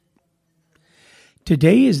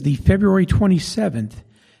Today is the February 27th,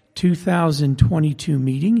 2022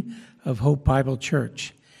 meeting of Hope Bible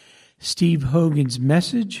Church. Steve Hogan's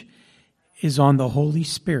message is on the Holy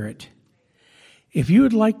Spirit. If you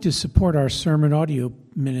would like to support our sermon audio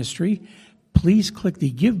ministry, please click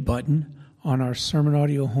the Give button on our sermon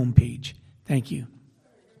audio homepage. Thank you.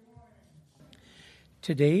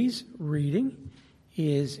 Today's reading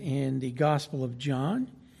is in the Gospel of John,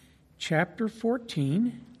 chapter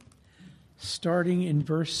 14, starting in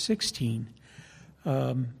verse 16.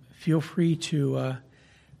 Feel free to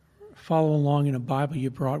follow along in a Bible you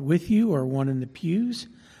brought with you or one in the pews,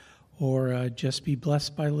 or just be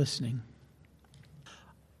blessed by listening.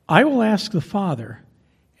 I will ask the Father,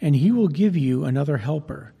 and he will give you another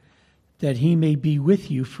helper, that he may be with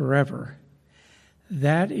you forever.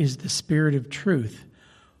 That is the Spirit of truth,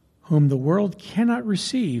 whom the world cannot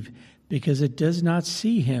receive because it does not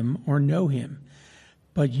see him or know him.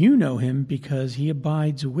 But you know him because he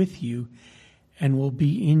abides with you and will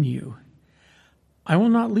be in you. I will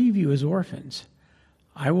not leave you as orphans.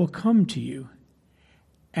 I will come to you.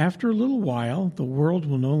 After a little while, the world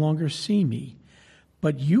will no longer see me,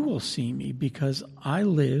 but you will see me because I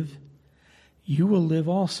live. You will live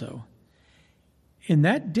also. In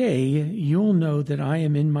that day, you will know that I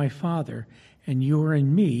am in my Father, and you are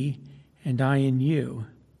in me, and I in you.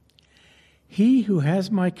 He who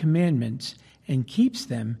has my commandments and keeps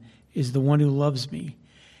them is the one who loves me.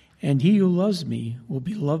 And he who loves me will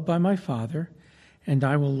be loved by my Father, and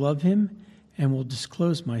I will love him and will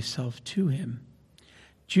disclose myself to him.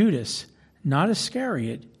 Judas, not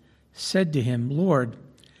Iscariot, said to him, Lord,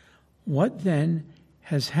 what then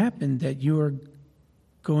has happened that you are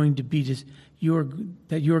going to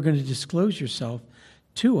disclose yourself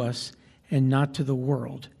to us and not to the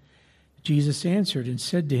world? Jesus answered and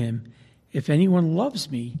said to him, if anyone loves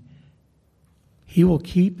me, he will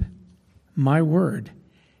keep my word,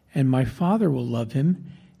 and my Father will love him,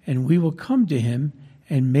 and we will come to him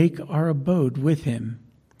and make our abode with him.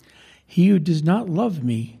 He who does not love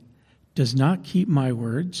me does not keep my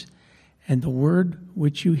words, and the word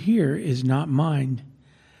which you hear is not mine,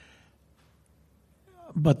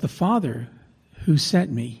 but the Father who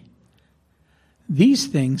sent me. These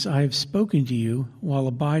things I have spoken to you while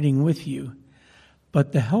abiding with you,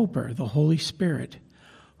 but the Helper, the Holy Spirit,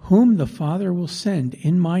 whom the Father will send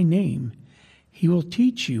in my name, he will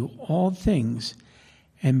teach you all things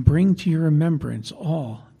and bring to your remembrance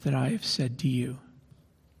all that I have said to you.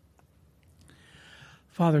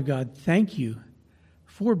 Father God, thank you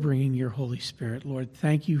for bringing your Holy Spirit, Lord.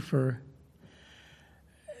 Thank you for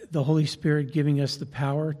the Holy Spirit giving us the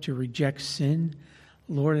power to reject sin,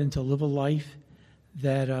 Lord, and to live a life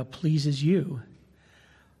that pleases you.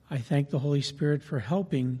 I thank the Holy Spirit for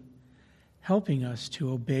helping us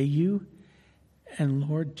to obey you and,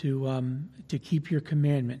 Lord, to keep your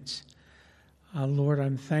commandments. Lord,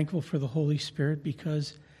 I'm thankful for the Holy Spirit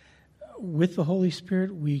because with the Holy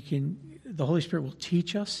Spirit, the Holy Spirit will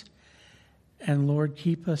teach us and, Lord,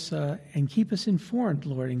 keep us informed,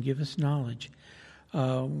 Lord, and give us knowledge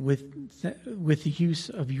with the use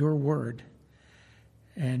of your word.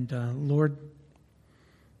 And, Lord,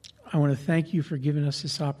 I want to thank you for giving us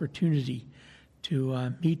this opportunity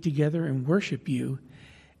to meet together and worship you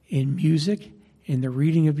in music, in the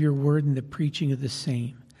reading of your word, and the preaching of the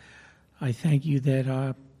same. I thank you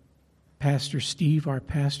that Pastor Steve, our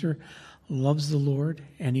pastor, loves the Lord,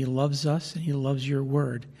 and he loves us, and he loves your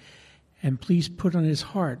word. And please put on his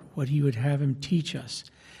heart what he would have him teach us,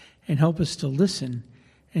 and help us to listen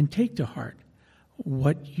and take to heart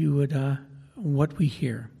what we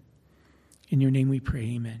hear. In your name we pray,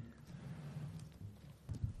 amen.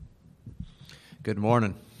 Good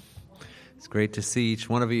morning. It's great to see each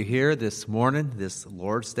one of you here this morning, this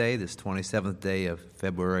Lord's Day, this 27th day of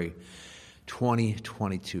February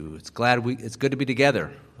 2022. It's good to be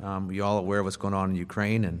together. You're all aware of what's going on in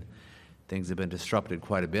Ukraine, and things have been disrupted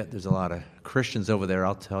quite a bit. There's a lot of Christians over there.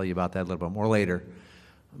 I'll tell you about that a little bit more later.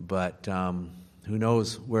 But who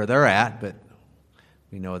knows where they're at, but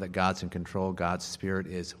we know that God's in control. God's Spirit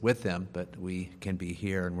is with them, but we can be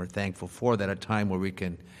here, and we're thankful for that, a time where we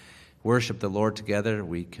can worship the Lord together,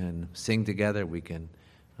 we can sing together, we can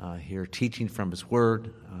hear teaching from His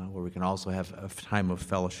Word, where we can also have a time of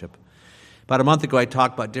fellowship. About a month ago, I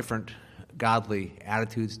talked about different godly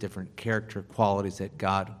attitudes, different character qualities that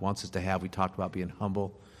God wants us to have. We talked about being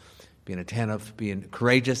humble, being attentive, being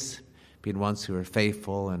courageous, being ones who are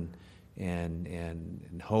faithful and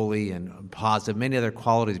holy and positive, many other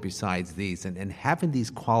qualities besides these. And having these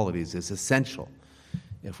qualities is essential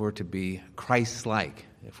if we're to be Christ-like,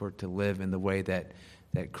 if we're to live in the way that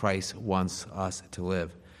Christ wants us to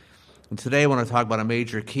live. And today I want to talk about a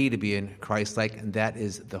major key to being Christ-like, and that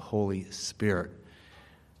is the Holy Spirit.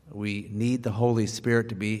 We need the Holy Spirit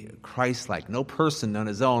to be Christ-like. No person on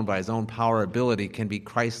his own, by his own power or ability, can be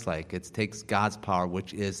Christ-like. It takes God's power,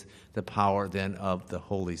 which is the power then of the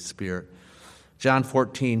Holy Spirit. John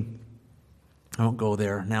 14, I won't go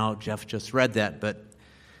there now. Jeff just read that, but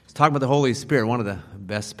it's talking about the Holy Spirit, one of the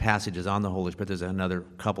best passages on the Holy Spirit. There's another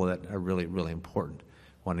couple that are really, really important.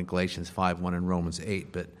 One in Galatians 5, one in Romans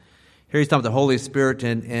 8. But here he's talking about the Holy Spirit,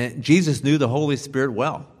 and Jesus knew the Holy Spirit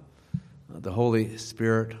well. The Holy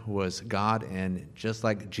Spirit was God, and just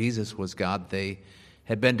like Jesus was God, they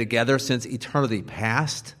had been together since eternity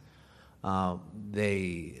past.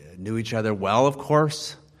 They knew each other well, of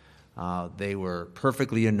course. They were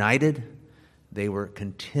perfectly united. They were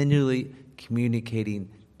continually communicating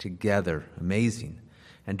together. Amazing.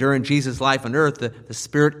 And during Jesus' life on earth, the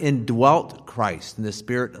Spirit indwelt Christ, and the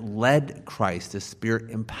Spirit led Christ. The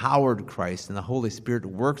Spirit empowered Christ, and the Holy Spirit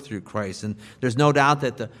worked through Christ. And there's no doubt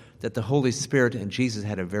that the Holy Spirit and Jesus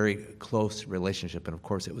had a very close relationship. And of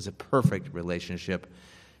course, it was a perfect relationship,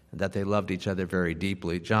 and that they loved each other very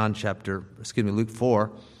deeply. Luke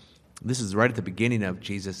 4, this is right at the beginning of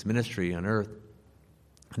Jesus' ministry on earth.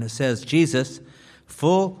 And it says, Jesus,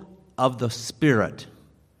 full of the Spirit,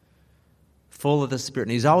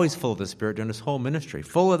 and he's always full of the Spirit during his whole ministry,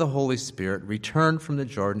 full of the Holy Spirit, returned from the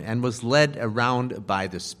Jordan and was led around by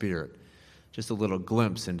the Spirit. Just a little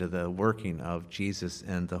glimpse into the working of Jesus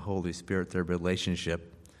and the Holy Spirit, their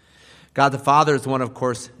relationship. God the Father is the one, of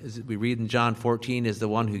course, as we read in John 14, is the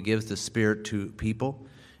one who gives the Spirit to people,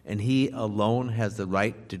 and he alone has the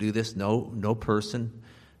right to do this. No person,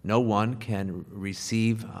 no one can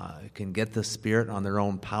can get the Spirit on their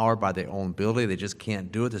own power, by their own ability. They just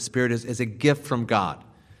can't do it. The Spirit is a gift from God,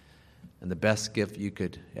 and the best gift you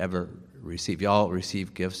could ever receive. You all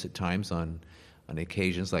receive gifts at times on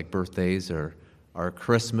occasions like birthdays or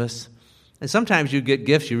Christmas. And sometimes you get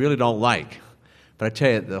gifts you really don't like. But I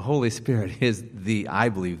tell you, the Holy Spirit is I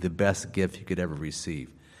believe, the best gift you could ever receive.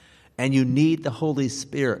 And you need the Holy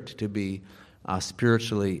Spirit to be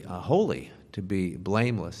spiritually holy, to be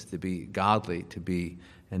blameless, to be godly,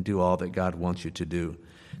 and do all that God wants you to do.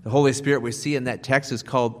 The Holy Spirit we see in that text is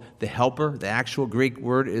called the Helper. The actual Greek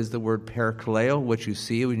word is the word parakaleo, which you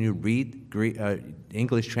see when you read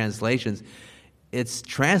English translations. It's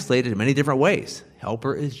translated in many different ways.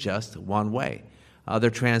 Helper is just one way. Other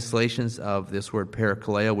translations of this word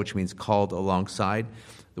parakaleo, which means called alongside,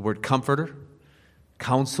 the word comforter,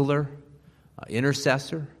 counselor,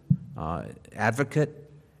 intercessor,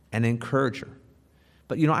 advocate, and encourager.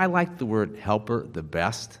 But I like the word helper the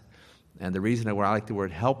best. And the reason why I like the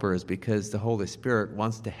word helper is because the Holy Spirit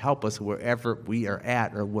wants to help us wherever we are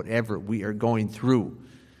at or whatever we are going through.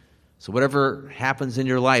 So whatever happens in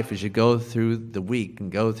your life as you go through the week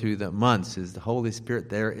and go through the months, is the Holy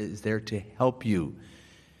Spirit is there to help you.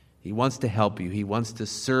 He wants to help you. He wants to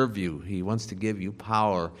serve you. He wants to give you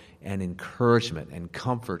power and encouragement and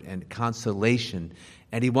comfort and consolation.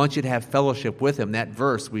 And he wants you to have fellowship with him. That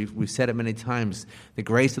verse, we've said it many times, the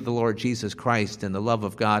grace of the Lord Jesus Christ and the love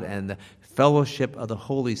of God and the fellowship of the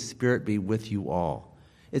Holy Spirit be with you all.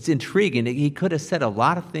 It's intriguing. He could have said a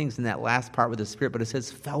lot of things in that last part with the Spirit, but it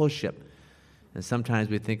says fellowship. And sometimes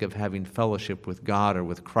we think of having fellowship with God or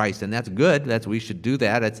with Christ, and that's good. We should do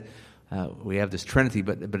that. We have this Trinity,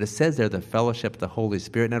 but it says there the fellowship of the Holy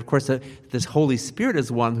Spirit. And of course, this Holy Spirit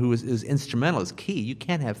is one who is instrumental, is key. You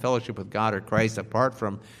can't have fellowship with God or Christ apart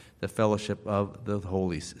from the fellowship of the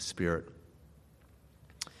Holy Spirit.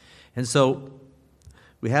 And so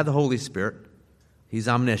we have the Holy Spirit. He's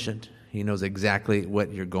omniscient. He knows exactly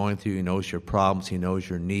what you're going through. He knows your problems. He knows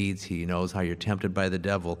your needs. He knows how you're tempted by the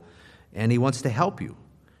devil. And he wants to help you.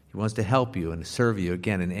 He wants to help you and serve you,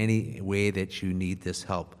 again, in any way that you need this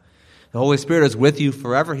help. The Holy Spirit is with you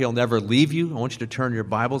forever. He'll never leave you. I want you to turn your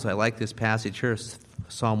Bibles. I like this passage here,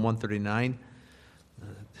 Psalm 139.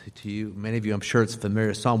 To you, many of you, I'm sure it's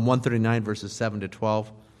familiar. Psalm 139, verses 7 to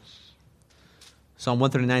 12. Psalm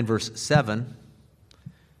 139, verse 7.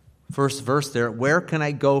 First verse there, where can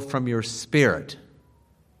I go from your Spirit?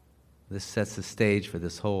 This sets the stage for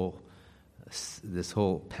this whole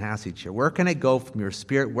passage here. Where can I go from your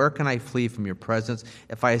Spirit? Where can I flee from your presence?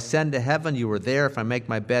 If I ascend to heaven, you are there. If I make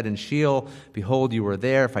my bed in Sheol, behold, you are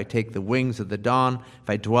there. If I take the wings of the dawn, if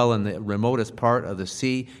I dwell in the remotest part of the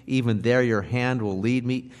sea, even there your hand will lead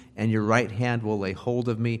me, and your right hand will lay hold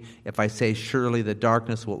of me. If I say, surely the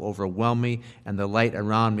darkness will overwhelm me, and the light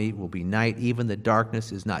around me will be night, even the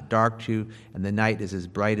darkness is not dark to you, and the night is as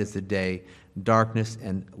bright as the day. Darkness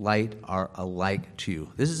and light are alike to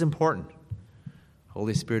you. This is important.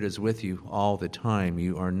 Holy Spirit is with you all the time.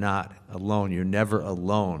 You are not alone. You're never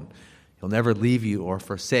alone. He'll never leave you or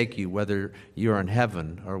forsake you, whether you are in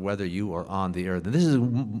heaven or whether you are on the earth. And this is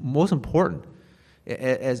most important.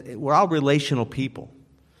 As we're all relational people.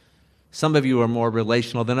 Some of you are more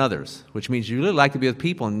relational than others, which means you really like to be with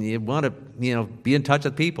people and you want to, be in touch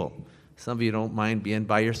with people. Some of you don't mind being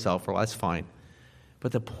by yourself, well, that's fine.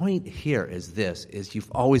 But the point here is this, is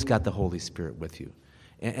you've always got the Holy Spirit with you.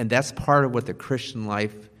 And that's part of what the Christian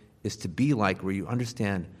life is to be like, where you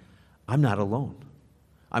understand, I'm not alone.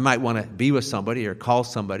 I might want to be with somebody or call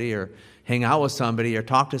somebody or hang out with somebody or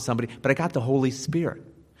talk to somebody, but I got the Holy Spirit.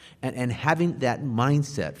 And having that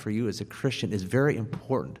mindset for you as a Christian is very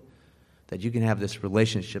important, that you can have this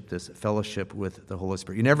relationship, this fellowship with the Holy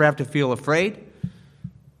Spirit. You never have to feel afraid.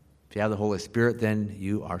 If you have the Holy Spirit, then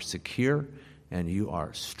you are secure and you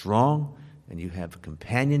are strong and you have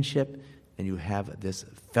companionship and you have this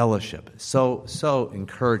fellowship. So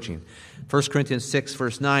encouraging. 1 Corinthians 6,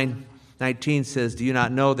 verse 19 says, do you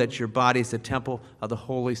not know that your body is the temple of the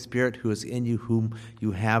Holy Spirit who is in you, whom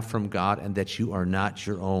you have from God, and that you are not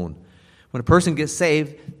your own? When a person gets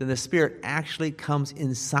saved, then the Spirit actually comes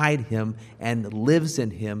inside him and lives in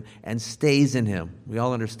him and stays in him. We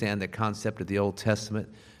all understand the concept of the Old Testament.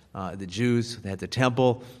 The Jews had the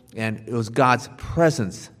temple, and it was God's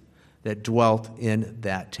presence that dwelt in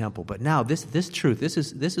that temple. But now this truth, this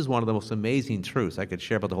is one of the most amazing truths I could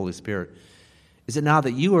share about the Holy Spirit, is that now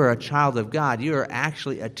that you are a child of God, you are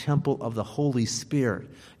actually a temple of the Holy Spirit.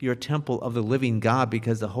 You're a temple of the living God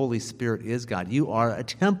because the Holy Spirit is God. You are a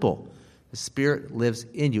temple. The Spirit lives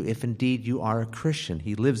in you. If indeed you are a Christian,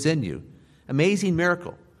 He lives in you. Amazing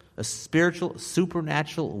miracle. A spiritual,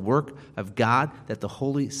 supernatural work of God that the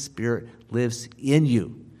Holy Spirit lives in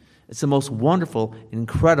you. It's the most wonderful,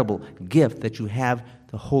 incredible gift that you have,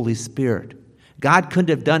 the Holy Spirit. God couldn't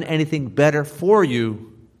have done anything better for you,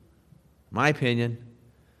 in my opinion,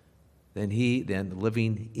 than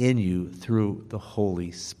living in you through the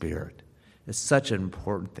Holy Spirit. It's such an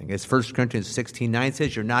important thing. As 1 Corinthians 16:9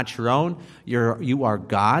 says, you're not your own, you are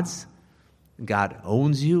God's. God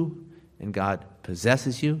owns you, and God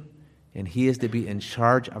possesses you, and He is to be in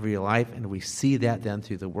charge of your life, and we see that then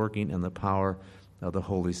through the working and the power of the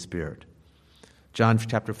Holy Spirit. John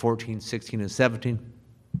chapter 14, 16, and 17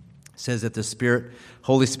 says that the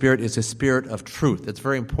Holy Spirit is a spirit of truth. That's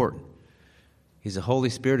very important. The Holy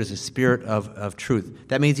Spirit is a spirit of truth.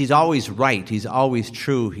 That means He's always right. He's always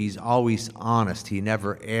true. He's always honest. He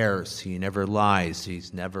never errs. He never lies.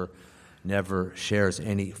 He's never shares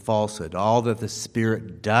any falsehood. All that the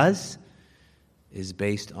Spirit does is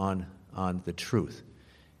based on the truth.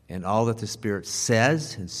 And all that the Spirit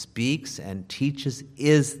says and speaks and teaches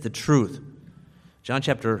is the truth. John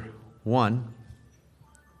chapter 1,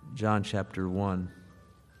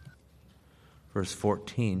 verse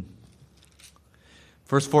 14.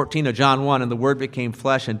 Verse 14 of John 1, and the Word became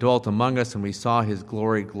flesh and dwelt among us, and we saw His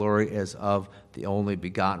glory as of the only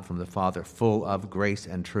begotten from the Father, full of grace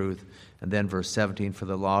and truth. And then verse 17, for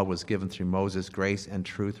the law was given through Moses, grace and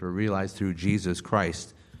truth were realized through Jesus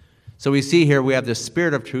Christ. So we see here we have the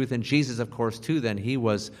Spirit of truth, and Jesus, of course, too, then He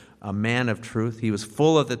was a man of truth. He was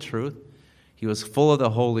full of the truth. He was full of the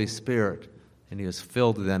Holy Spirit, and He was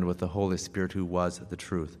filled then with the Holy Spirit who was the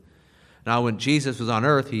truth. Now, when Jesus was on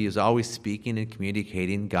earth, He was always speaking and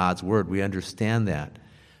communicating God's Word. We understand that.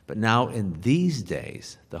 But now, in these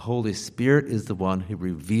days, the Holy Spirit is the one who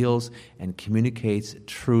reveals and communicates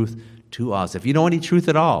truth to us. If you know any truth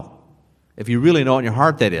at all, if you really know in your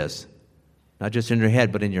heart, that is, not just in your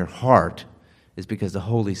head, but in your heart, is because the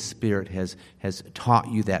Holy Spirit has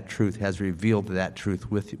taught you that truth, has revealed that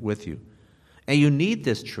truth with you. And you need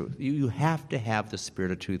this truth. You have to have the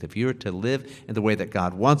Spirit of truth. If you're to live in the way that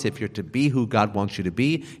God wants, if you're to be who God wants you to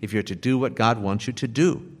be, if you're to do what God wants you to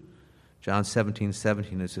do. John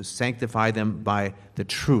 17:17, it says, sanctify them by the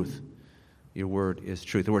truth. Your word is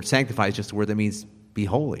truth. The word sanctify is just a word that means be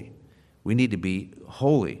holy. We need to be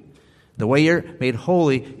holy. The way you're made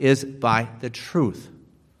holy is by the truth.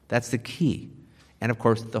 That's the key. And of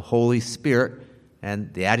course, the Holy Spirit.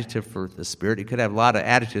 And the adjective for the Spirit, you could have a lot of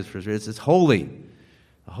adjectives for Spirit. It's holy.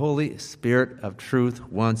 The Holy Spirit of truth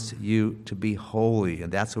wants you to be holy,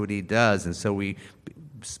 and that's what He does. And so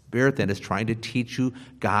Spirit then is trying to teach you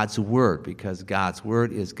God's Word, because God's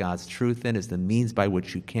Word is God's truth, then is the means by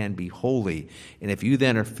which you can be holy. And if you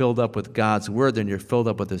then are filled up with God's Word, then you're filled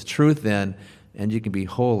up with His truth then, and you can be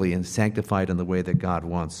holy and sanctified in the way that God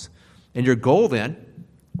wants. And your goal then,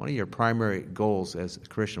 one of your primary goals as a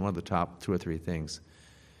Christian, one of the top 2 or 3 things,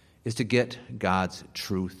 is to get God's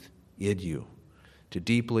truth in you, to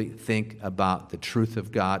deeply think about the truth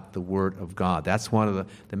of God, the Word of God. That's one of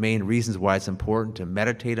the main reasons why it's important to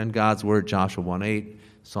meditate on God's Word, Joshua 1:8,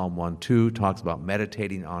 Psalm 1:2 talks about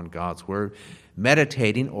meditating on God's word.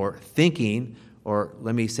 Meditating or thinking, or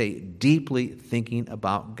let me say deeply thinking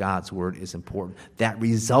about God's word is important. That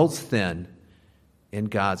results then in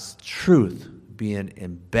God's truth being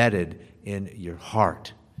embedded in your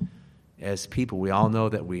heart. As people, we all know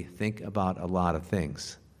that we think about a lot of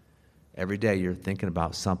things. Every day you're thinking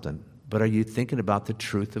about something. But are you thinking about the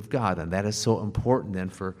truth of God? And that is so important then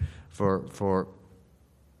for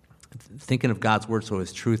thinking of God's word so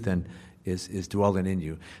his truth then is dwelling in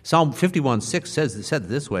you. Psalm 51:6 said it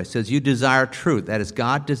this way. It says, you desire truth. That is,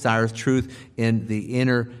 God desires truth in the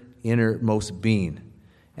innermost being.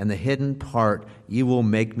 And the hidden part, you will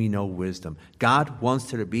make me know wisdom. God wants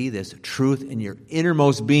there to be this truth in your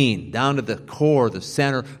innermost being, down to the core, the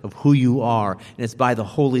center of who you are. And it's by the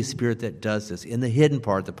Holy Spirit that does this. In the hidden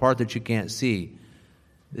part, the part that you can't see.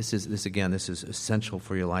 This is essential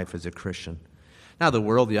for your life as a Christian. Now, the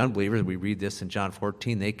world, the unbelievers, we read this in John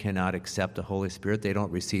 14, they cannot accept the Holy Spirit. They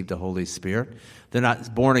don't receive the Holy Spirit. They're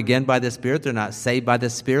not born again by the Spirit. They're not saved by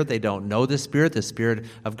the Spirit. They don't know the Spirit. The Spirit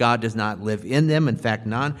of God does not live in them. In fact,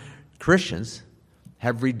 non-Christians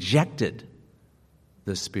have rejected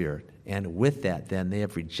the Spirit. And with that, then, they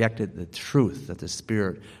have rejected the truth that the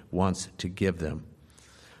Spirit wants to give them.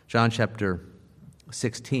 John chapter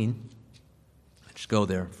 16, let's go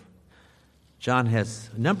there. John has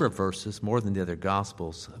a number of verses, more than the other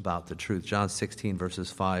Gospels, about the truth. John 16,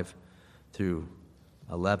 verses 5 through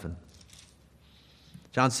 11.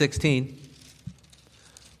 John 16,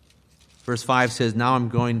 verse 5 says, now I'm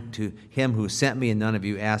going to him who sent me, and none of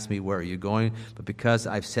you asked me, where are you going? But because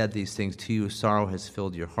I've said these things to you, sorrow has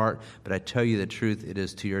filled your heart. But I tell you the truth, it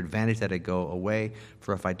is to your advantage that I go away.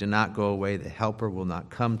 For if I do not go away, the Helper will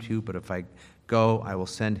not come to you. But if I go, I will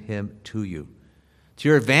send him to you. To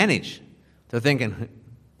your advantage. They're thinking,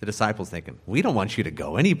 the disciples thinking, we don't want you to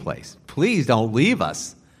go anyplace. Please don't leave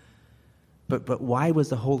us. But why was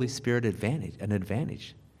the Holy Spirit an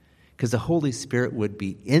advantage? Because the Holy Spirit would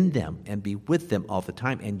be in them and be with them all the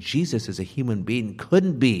time. And Jesus as a human being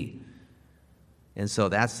couldn't be. And so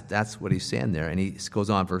that's what he's saying there. And he goes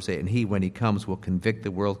on, verse 8, and he, when he comes, will convict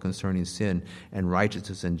the world concerning sin and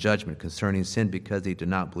righteousness and judgment. Concerning sin, because they do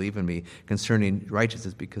not believe in me. Concerning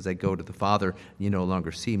righteousness, because I go to the Father, and you no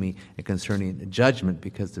longer see me. And concerning judgment,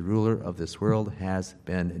 because the ruler of this world has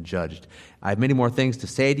been judged. I have many more things to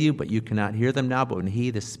say to you, but you cannot hear them now. But when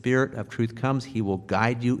he, the Spirit of truth, comes, he will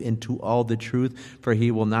guide you into all the truth. For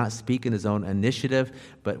he will not speak in his own initiative,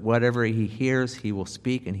 but whatever he hears, he will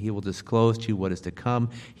speak, and he will disclose to you what is to come.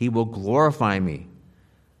 He will glorify me,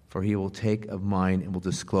 for he will take of mine and will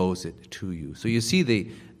disclose it to you. So you see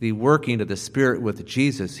the working of the Spirit with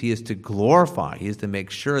Jesus. He is to glorify. He is to make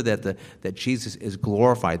sure that Jesus is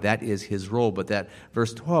glorified. That is his role. But that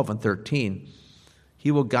verse 12 and 13, he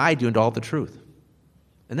will guide you into all the truth.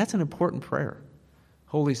 And that's an important prayer.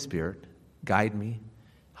 Holy Spirit, guide me,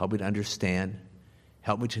 help me to understand,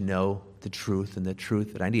 help me to know the truth and the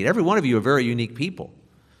truth that I need. Every one of you are very unique people.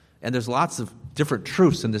 And there's lots of different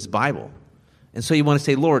truths in this Bible. And so you want to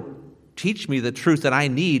say, Lord, teach me the truth that I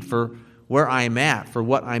need for where I'm at, for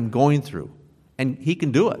what I'm going through. And he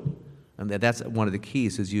can do it. And that's one of the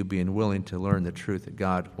keys, is you being willing to learn the truth that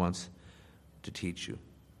God wants to teach you.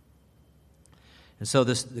 And so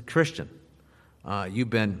the Christian,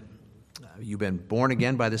 you've been born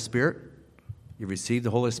again by the Spirit. You received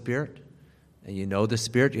the Holy Spirit. And you know the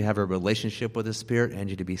Spirit, you have a relationship with the Spirit, and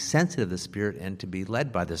you're to be sensitive to the Spirit and to be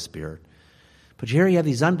led by the Spirit. But here you have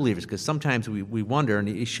these unbelievers, because sometimes we wonder, and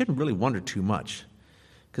you shouldn't really wonder too much,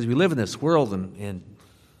 because we live in this world and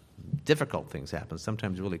difficult things happen,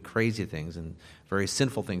 sometimes really crazy things and very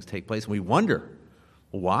sinful things take place, and we wonder,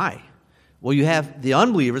 why? Well, you have the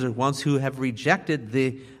unbelievers are ones who have rejected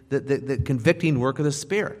the convicting work of the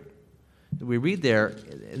Spirit. We read there,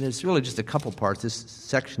 and there's really just a couple parts. This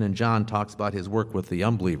section in John talks about his work with the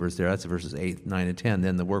unbelievers there. That's verses 8, 9, and 10.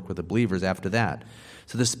 Then the work with the believers after that.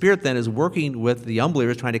 So the Spirit then is working with the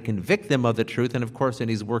unbelievers, trying to convict them of the truth. And, of course, then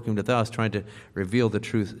he's working with us, trying to reveal the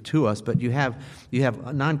truth to us. But you have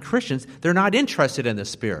non-Christians. They're not interested in the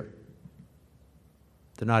Spirit.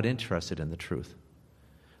 They're not interested in the truth.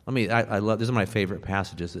 I love, this is my favorite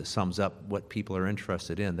passages that sums up what people are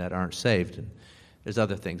interested in that aren't saved. And there's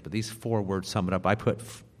other things, but these 4 words sum it up. I put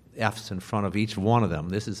F's in front of each one of them.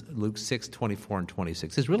 This is Luke 6, 24 and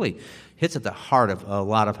 26. This really hits at the heart of a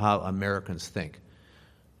lot of how Americans think.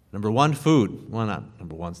 Number 1, food. Well, not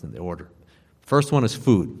number 1's in the order. First one is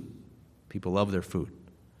food. People love their food.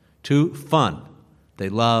 2, fun. They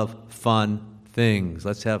love fun things.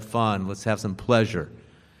 Let's have fun. Let's have some pleasure.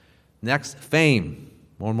 Next, fame.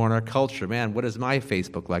 More and more in our culture, man, what is my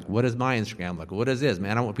Facebook like? What is my Instagram like? What is this?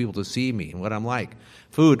 Man, I want people to see me and what I'm like.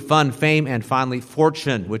 Food, fun, fame, and finally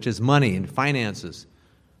fortune, which is money and finances.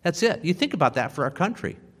 That's it. You think about that for our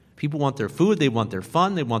country. People want their food, they want their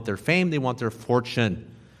fun, they want their fame, they want their fortune.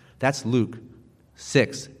 That's Luke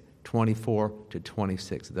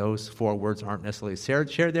 6:24-26. Those 4 words aren't necessarily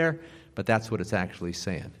shared there, but that's what it's actually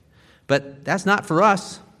saying. But that's not for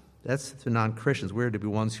us. That's the non-Christians. We're to be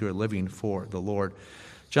ones who are living for the Lord.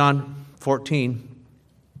 John 14,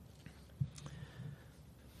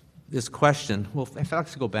 this question, well, in fact,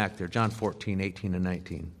 let's go back there. John 14, 18 and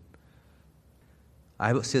 19.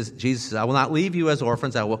 Jesus says, I will not leave you as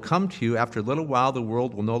orphans. I will come to you. After a little while, the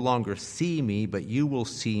world will no longer see me, but you will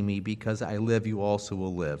see me. Because I live, you also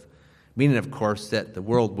will live. Meaning, of course, that the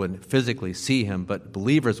world wouldn't physically see him, but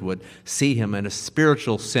believers would see him in a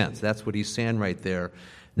spiritual sense. That's what he's saying right there.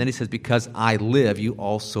 And then he says, because I live, you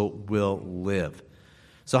also will live.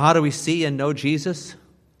 So how do we see and know Jesus?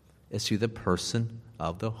 It's through the person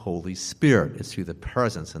of the Holy Spirit. It's through the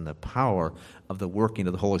presence and the power of the working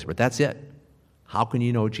of the Holy Spirit. That's it. How can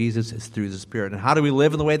you know Jesus? It's through the Spirit. And how do we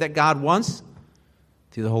live in the way that God wants?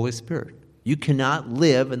 Through the Holy Spirit. You cannot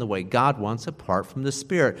live in the way God wants apart from the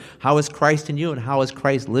Spirit. How is Christ in you, and how is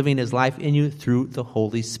Christ living his life in you? Through the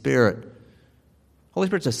Holy Spirit. Holy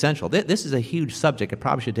Spirit's essential. This is a huge subject. It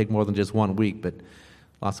probably should take more than just 1 week, but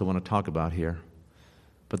lots I want to talk about here.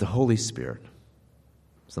 But the Holy Spirit.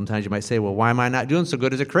 Sometimes you might say, well, why am I not doing so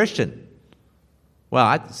good as a Christian? Well,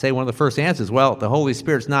 I'd say one of the first answers, well, the Holy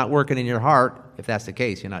Spirit's not working in your heart. If that's the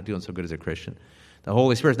case, you're not doing so good as a Christian. The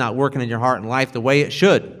Holy Spirit's not working in your heart and life the way it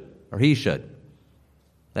should, or he should.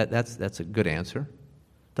 That's a good answer.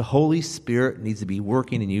 The Holy Spirit needs to be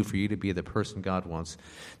working in you for you to be the person God wants.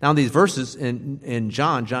 Now, in these verses in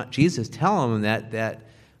John, Jesus is telling them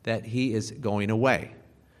that he is going away.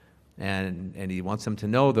 And he wants them to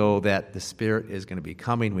know, though, that the Spirit is going to be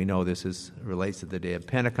coming. We know this relates to the day of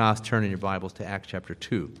Pentecost. Turn in your Bibles to Acts chapter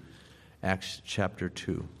 2. Acts chapter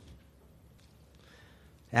 2.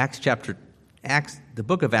 The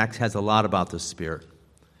book of Acts has a lot about the Spirit.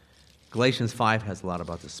 Galatians 5 has a lot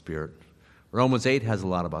about the Spirit. Romans 8 has a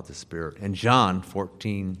lot about the Spirit. And John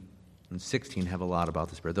 14 and 16 have a lot about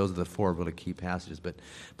the Spirit. Those are the 4 really key passages. But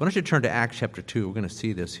why don't you turn to Acts chapter 2? We're going to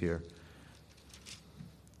see this here.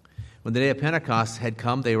 When the day of Pentecost had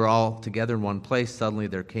come, they were all together in one place. Suddenly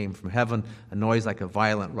there came from heaven a noise like a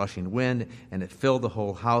violent rushing wind, and it filled the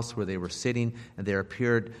whole house where they were sitting. And there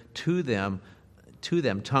appeared to them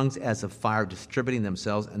tongues as of fire distributing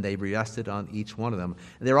themselves, and they rested on each one of them.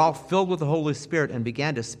 And they were all filled with the Holy Spirit and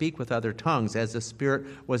began to speak with other tongues as the Spirit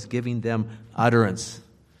was giving them utterance.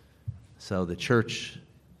 So the church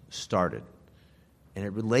started. And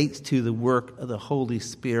it relates to the work of the Holy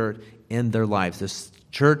Spirit in their lives. This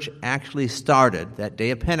church actually started that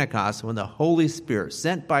day of Pentecost when the Holy Spirit,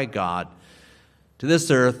 sent by God to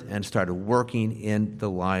this earth, and started working in the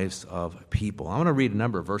lives of people. I want to read a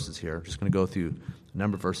number of verses here. I'm just going to go through a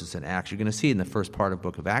number of verses in Acts. You're going to see in the first part of the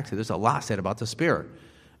book of Acts, there's a lot said about the Spirit.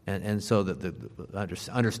 And so the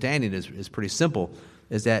understanding is pretty simple,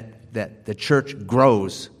 is that the church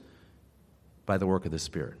grows by the work of the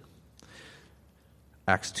Spirit.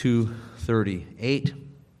 Acts 2:38.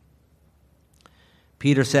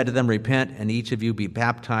 Peter said to them, repent, and each of you be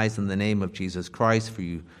baptized in the name of Jesus Christ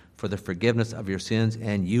for the forgiveness of your sins,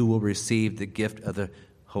 and you will receive the gift of the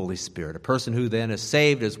Holy Spirit. A person who then is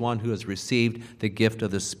saved is one who has received the gift of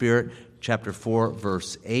the Spirit. Chapter 4,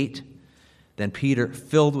 verse 8. Then Peter,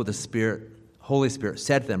 filled with the Holy Spirit,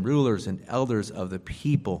 said to them, rulers and elders of the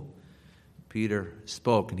people. Peter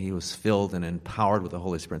spoke, and he was filled and empowered with the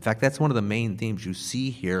Holy Spirit. In fact, that's one of the main themes you see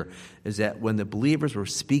here, is that when the believers were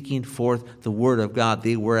speaking forth the Word of God,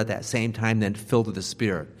 they were at that same time then filled with the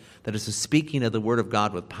Spirit. That is, the speaking of the Word of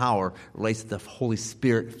God with power relates to the Holy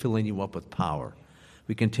Spirit filling you up with power.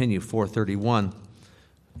 We continue, 4:31,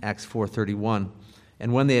 Acts 4:31.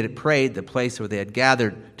 And when they had prayed, the place where they had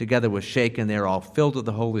gathered together was shaken. They were all filled with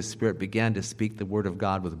the Holy Spirit, began to speak the Word of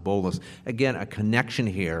God with boldness. Again, a connection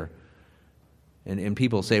here. And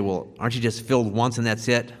people say, well, aren't you just filled once and that's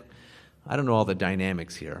it? I don't know all the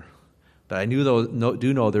dynamics here. But I do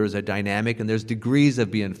know there is a dynamic, and there's degrees of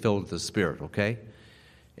being filled with the Spirit, okay?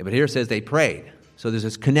 But here it says they prayed. So there's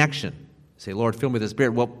this connection. Say, Lord, fill me with the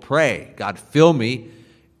Spirit. Well, pray. God, fill me.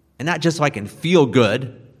 And not just so I can feel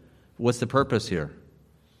good. What's the purpose here?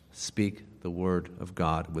 Speak the word of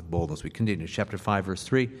God with boldness. We continue. Chapter 5, verse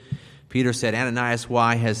 3. Peter said, Ananias,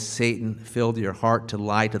 why has Satan filled your heart to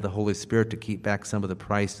lie to the Holy Spirit to keep back some of the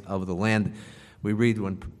price of the land? We read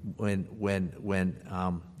when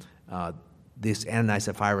this Ananias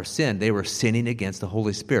and Sapphira sin, they were sinning against the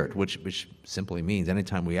Holy Spirit, which simply means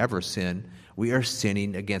anytime we ever sin, we are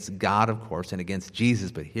sinning against God, of course, and against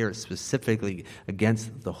Jesus, but here it's specifically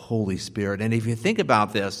against the Holy Spirit. And if you think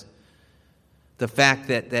about this, the fact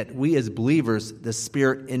that we as believers, the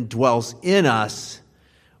Spirit indwells in us,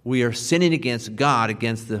 we are sinning against God,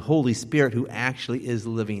 against the Holy Spirit who actually is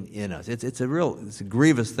living in us. It's a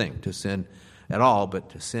grievous thing to sin at all, but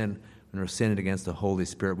to sin when we're sinning against the Holy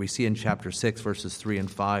Spirit. We see in chapter 6, verses 3 to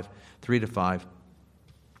 5.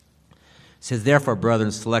 It says, "Therefore,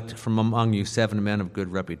 brethren, select from among you 7 men of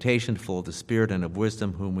good reputation, full of the Spirit and of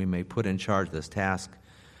wisdom, whom we may put in charge of this task.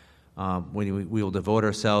 We will devote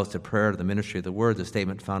ourselves to prayer, to the ministry of the word." The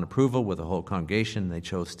statement found approval with the whole congregation. They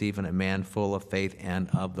chose Stephen, a man full of faith and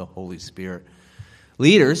of the Holy Spirit.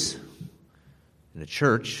 Leaders in a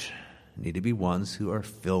church need to be ones who are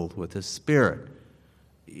filled with the Spirit.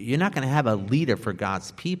 You're not going to have a leader for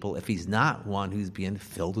God's people if he's not one who's being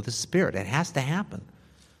filled with the Spirit. It has to happen.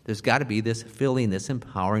 There's got to be this filling, this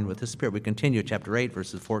empowering with the Spirit. We continue chapter 8,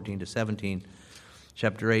 verses 14 to 17.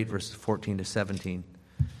 Chapter 8, verses 14 to 17.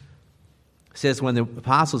 It says, "When the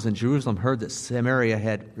apostles in Jerusalem heard that Samaria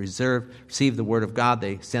had received the word of God,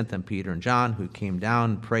 they sent them Peter and John, who came down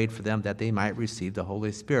and prayed for them that they might receive the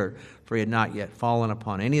Holy Spirit. For he had not yet fallen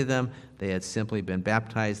upon any of them. They had simply been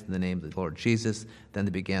baptized in the name of the Lord Jesus. Then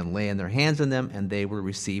they began laying their hands on them, and they were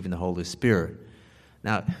receiving the Holy Spirit."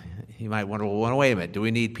 Now, you might wonder, well, wait a minute. Do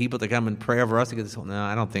we need people to come and pray over us to get this? No,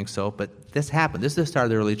 I don't think so. But this happened. This is the start of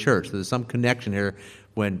the early church. So there's some connection here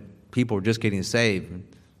when people were just getting saved.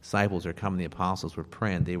 Disciples are coming, the apostles were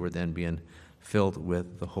praying. They were then being filled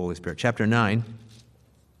with the Holy Spirit. Chapter 9,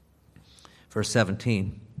 verse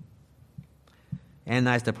 17.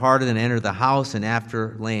 "Ananias departed and entered the house, and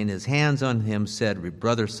after laying his hands on him, said,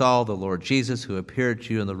 'Brother Saul, the Lord Jesus, who appeared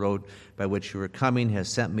to you on the road by which you were coming, has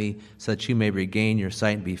sent me so that you may regain your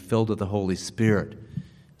sight and be filled with the Holy Spirit.'"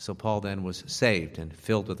 So Paul then was saved and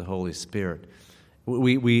filled with the Holy Spirit.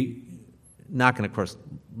 We not going to, of course,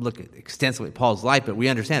 look at extensively at Paul's life, but we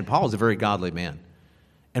understand Paul is a very godly man.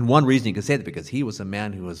 And one reason you can say that because he was a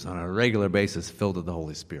man who was on a regular basis filled with the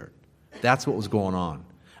Holy Spirit. That's what was going on.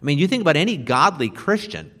 I mean, you think about any godly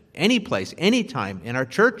Christian, any place, any time in our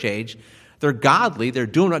church age, they're godly, they're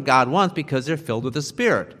doing what God wants because they're filled with the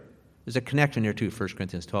Spirit. There's a connection here too. 1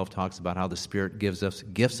 Corinthians 12 talks about how the Spirit gives us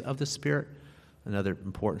gifts of the Spirit, another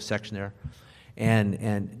important section there. And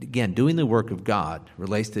again, doing the work of God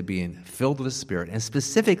relates to being filled with the Spirit, and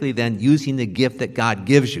specifically then using the gift that God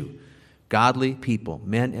gives you. Godly people,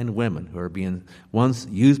 men and women who are being once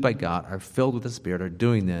used by God, are filled with the Spirit, are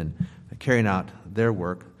doing then, carrying out their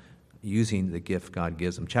work, using the gift God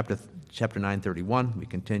gives them. Chapter 9:31, we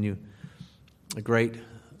continue. A great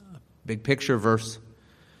big picture verse.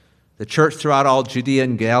 "The church throughout all Judea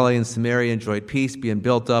and Galilee and Samaria enjoyed peace, being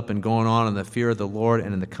built up and going on in the fear of the Lord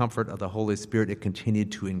and in the comfort of the Holy Spirit. It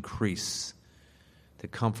continued to increase." The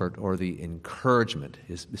comfort or the encouragement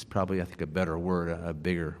is probably, I think, a better word, a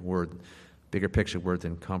bigger picture word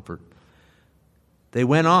than comfort. They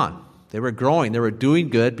went on. They were growing. They were doing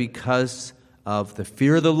good because of the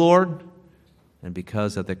fear of the Lord and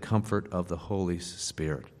because of the comfort of the Holy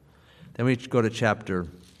Spirit. Then we go to chapter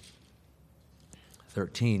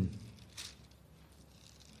 13.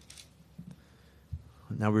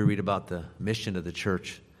 Now we read about the mission of the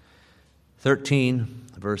church. 13,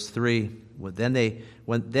 verse 3. When they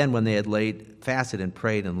had fasted and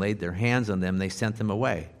prayed and laid their hands on them, they sent them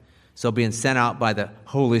away. So being sent out by the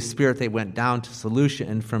Holy Spirit, they went down to Seleucia,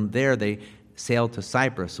 and from there they sailed to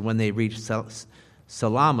Cyprus. When they reached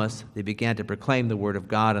Salamis, they began to proclaim the word of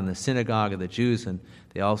God in the synagogue of the Jews, and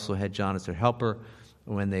they also had John as their helper.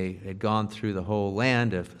 When they had gone through the whole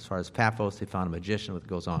land, as far as Paphos, they found a magician. What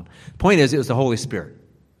goes on? The point is, it was the Holy Spirit.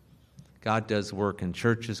 God does work in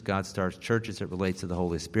churches. God starts churches. It relates to the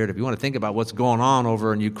Holy Spirit. If you want to think about what's going on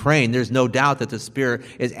over in Ukraine, there's no doubt that the Spirit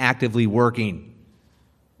is actively working.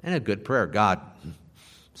 And a good prayer, God,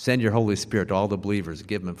 send your Holy Spirit to all the believers.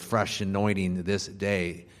 Give them fresh anointing this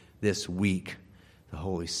day, this week. The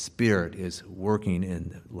Holy Spirit is working in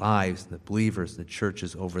the lives, the believers, the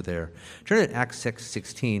churches over there. Turn to Acts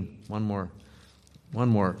 6:16. One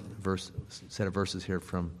more verse, set of verses here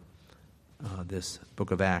from this book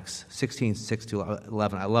of Acts,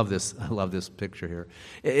 16:6-11. I love this picture here.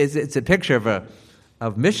 It's a picture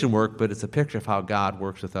of mission work, but it's a picture of how God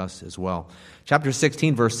works with us as well. Chapter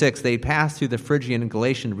 16, verse 6, "They passed through the Phrygian and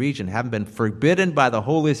Galatian region, having been forbidden by the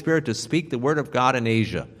Holy Spirit to speak the word of God in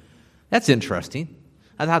Asia." That's interesting.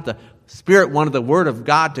 I thought the Spirit wanted the word of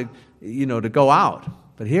God to go out.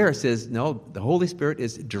 But here it says, no, the Holy Spirit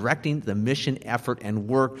is directing the mission effort and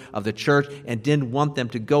work of the church and didn't want them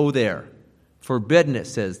to go there. Forbidden, it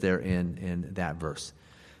says there in that verse.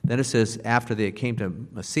 Then it says, after they came to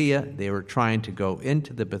Mysia, they were trying to go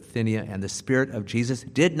into the Bithynia, and the Spirit of Jesus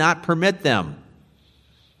did not permit them.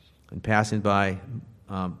 And passing by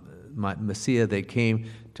Mysia, they came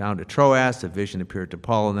down to Troas. A vision appeared to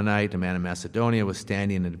Paul in the night. A man in Macedonia was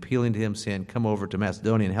standing and appealing to him, saying, "Come over to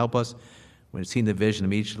Macedonia and help us." When we had seen the vision,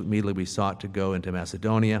 immediately we sought to go into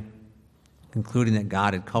Macedonia, concluding that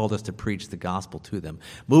God had called us to preach the gospel to them.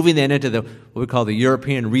 Moving then into what we call the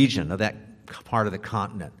European region of that part of the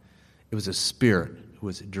continent. It was a Spirit who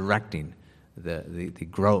was directing the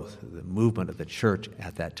growth, the movement of the church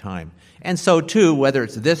at that time. And so too, whether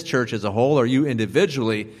it's this church as a whole or you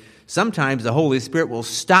individually, sometimes the Holy Spirit will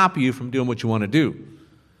stop you from doing what you want to do.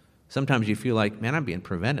 Sometimes you feel like, man, I'm being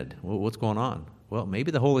prevented. What's going on? Well,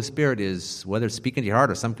 maybe the Holy Spirit is, whether it's speaking to your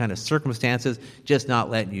heart or some kind of circumstances, just not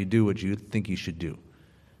letting you do what you think you should do.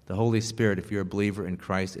 The Holy Spirit, if you're a believer in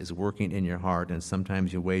Christ, is working in your heart, and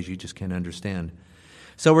sometimes in ways you just can't understand.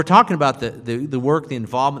 So we're talking about the work, the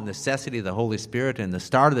involvement, necessity of the Holy Spirit, and the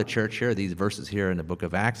start of the church here, these verses here in the book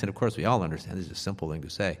of Acts, and of course we all understand, this is a simple thing to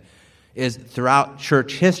say, is throughout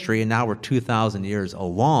church history, and now we're 2,000 years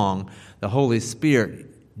along, the Holy Spirit,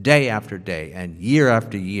 day after day and year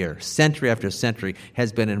after year, century after century,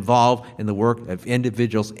 has been involved in the work of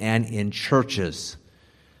individuals and in churches.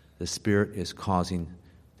 The Spirit is causing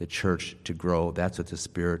the church to grow. That's what the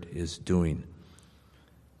Spirit is doing.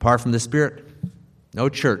 Apart from the Spirit, no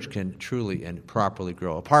church can truly and properly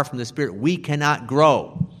grow. Apart from the Spirit, we cannot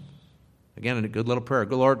grow. Again, in a good little prayer,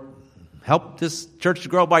 good Lord, help this church to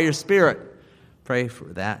grow by your Spirit. Pray for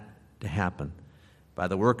that to happen. By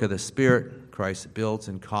the work of the Spirit, Christ builds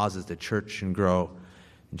and causes the church to grow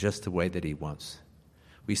in just the way that he wants.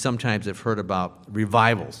 We sometimes have heard about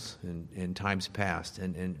revivals in times past,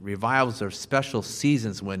 and revivals are special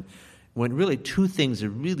seasons when really two things are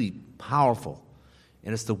really powerful,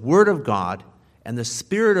 and it's the Word of God and the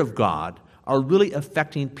Spirit of God are really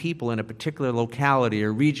affecting people in a particular locality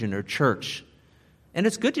or region or church. And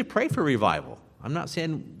it's good to pray for revival. I'm not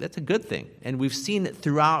saying that's a good thing, and we've seen it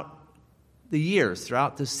throughout the years,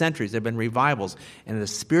 throughout the centuries. There have been revivals, and the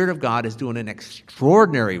Spirit of God is doing an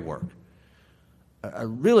extraordinary work.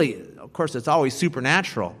 Really, of course, it's always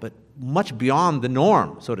supernatural, but much beyond the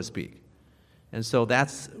norm, so to speak. And so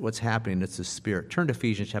that's what's happening. It's the Spirit. Turn to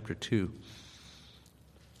Ephesians chapter 2.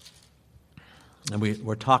 And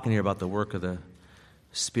we're talking here about the work of the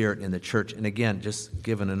Spirit in the church. And again, just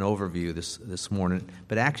giving an overview this morning.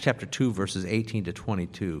 But Acts chapter 2, verses 18 to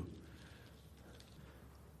 22.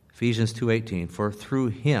 Ephesians 2:18, for through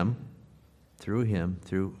him,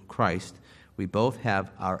 through Christ, we both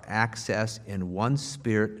have our access in one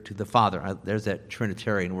Spirit to the Father. There's that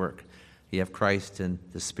Trinitarian work. You have Christ and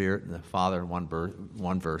the Spirit and the Father in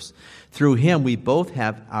one verse. Through him, we both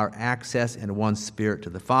have our access in one Spirit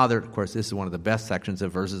to the Father. Of course, this is one of the best sections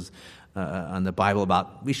of verses on the Bible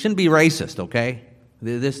about we shouldn't be racist, okay?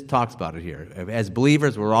 This talks about it here. As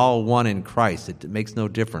believers, we're all one in Christ. It makes no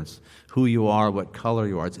difference who you are, what color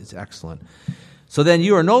you are. It's excellent. So then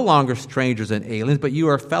you are no longer strangers and aliens, but you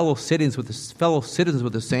are fellow citizens with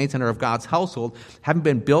the saints and are of God's household, having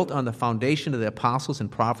been built on the foundation of the apostles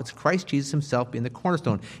and prophets, Christ Jesus himself being the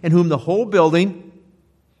cornerstone, in whom the whole building,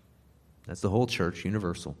 that's the whole church,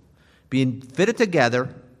 universal, being fitted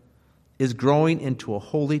together, is growing into a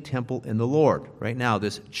holy temple in the Lord. Right now,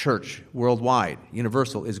 this church, worldwide,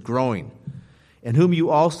 universal, is growing. In whom you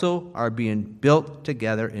also are being built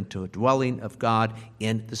together into a dwelling of God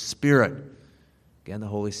in the Spirit. Again, the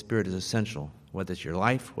Holy Spirit is essential, whether it's your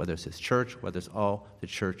life, whether it's His church, whether it's all the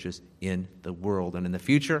churches in the world. And in the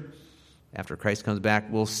future, after Christ comes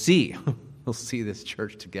back, we'll see. We'll see this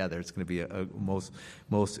church together. It's going to be a most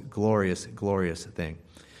glorious, glorious thing.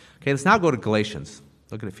 Okay, let's now go to Galatians.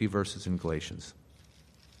 Look at a few verses in Galatians.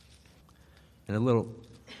 And a little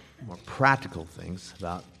more practical things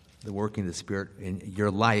about the working of the Spirit in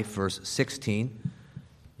your life. Verse 16.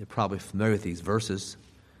 You're probably familiar with these verses.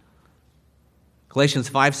 Galatians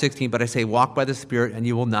 5:16, but I say, walk by the Spirit, and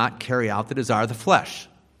you will not carry out the desire of the flesh.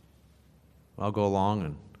 We all go along,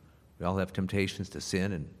 and we all have temptations to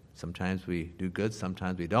sin, and sometimes we do good,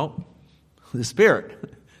 sometimes we don't. The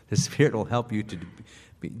Spirit will help you to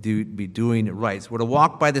be doing it right. So we're to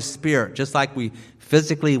walk by the Spirit. Just like we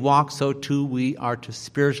physically walk, so too we are to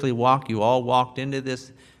spiritually walk. You all walked into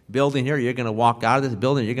this building here. You're going to walk out of this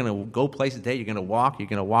building. You're going to go places today. You're going to walk. You're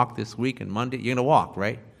going to walk this week and Monday. You're going to walk,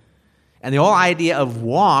 right? And the whole idea of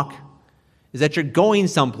walk is that you're going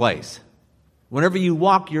someplace. Whenever you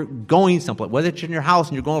walk, you're going someplace. Whether it's in your house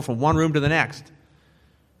and you're going from one room to the next.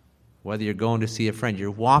 Whether you're going to see a friend,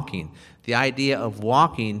 you're walking. The idea of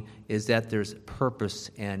walking is that there's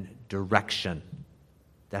purpose and direction.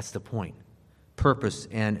 That's the point. Purpose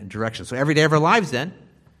and direction. So every day of our lives then,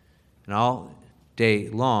 and all day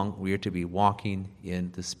long, we are to be walking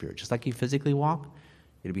in the Spirit. Just like you physically walk,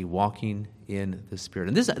 you're to be walking in the Spirit.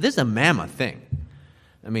 And this is a mammoth thing.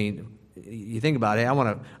 I mean, you think about it, I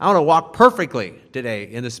want to walk perfectly today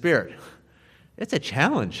in the Spirit. It's a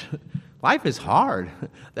challenge. Life is hard.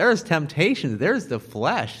 There's temptation. There's the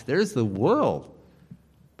flesh. There's the world.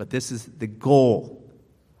 But this is the goal.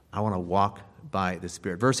 I want to walk by the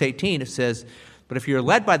Spirit. Verse 18, it says, but if you're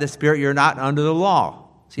led by the Spirit, you're not under the law.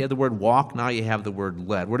 So you have the word walk, now you have the word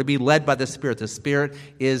led. We're to be led by the Spirit. The Spirit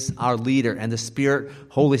is our leader, and the Spirit,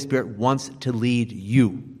 Holy Spirit, wants to lead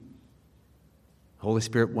you. Holy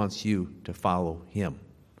Spirit wants you to follow Him.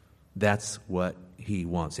 That's what He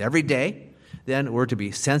wants. Every day, then, we're to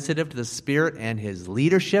be sensitive to the Spirit and His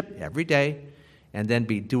leadership every day, and then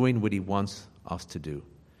be doing what He wants us to do.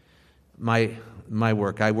 My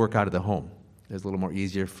work, I work out of the home. It's a little more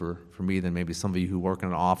easier for me than maybe some of you who work in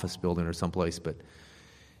an office building or someplace.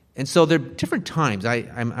 And so there are different times.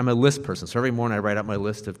 I'm a list person, so every morning I write out my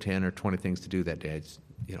list of 10 or 20 things to do that day.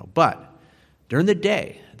 But during the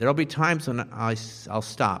day, there'll be times when I'll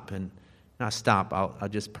stop and not stop. I'll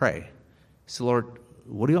just pray. So Lord,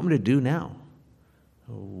 what do you want me to do now?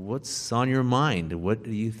 What's on your mind? What are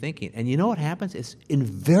you thinking? And you know what happens? It's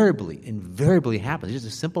invariably happens. It's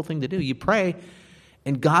just a simple thing to do. You pray,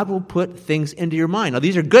 and God will put things into your mind. Now,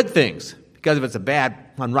 these are good things, because if it's a bad,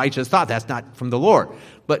 unrighteous thought, that's not from the Lord.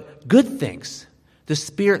 But good things. The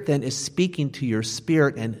Spirit then is speaking to your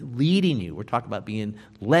spirit and leading you. We're talking about being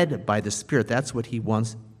led by the Spirit. That's what He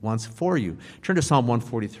wants for you. Turn to Psalm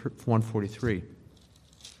 143.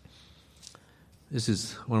 This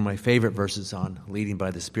is one of my favorite verses on leading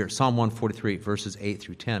by the Spirit. Psalm 143, verses 8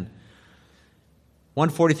 through 10.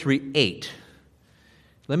 143, 8.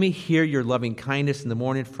 Let me hear your loving kindness in the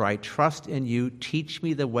morning, for I trust in you. Teach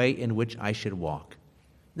me the way in which I should walk.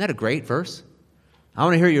 Isn't that a great verse? I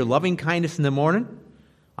want to hear your loving kindness in the morning.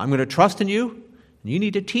 I'm going to trust in you, and you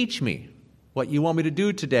need to teach me what you want me to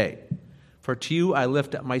do today. For to you I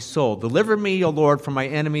lift up my soul. Deliver me, O Lord, from my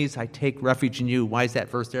enemies. I take refuge in you. Why is that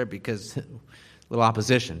verse there? Because little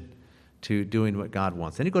opposition to doing what God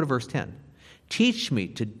wants. Then you go to verse 10. Teach me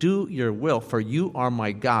to do your will, for you are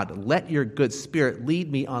my God. Let your good Spirit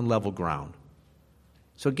lead me on level ground.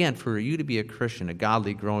 So again, for you to be a Christian, a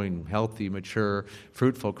godly, growing, healthy, mature,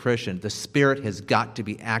 fruitful Christian, the Spirit has got to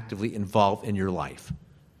be actively involved in your life.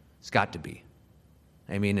 It's got to be.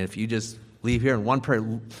 I mean, if you just leave here in one prayer,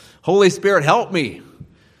 Holy Spirit, help me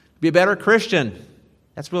be a better Christian.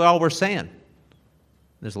 That's really all we're saying.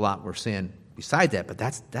 There's a lot we're saying beside that, but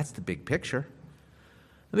that's the big picture.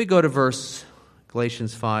 Let me go to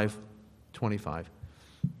Galatians 5:25. It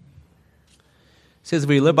says, if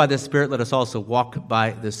we live by the Spirit, let us also walk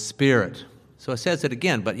by the Spirit. So it says it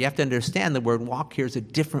again, but you have to understand the word walk here is a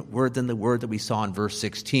different word than the word that we saw in verse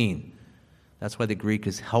 16. That's why the Greek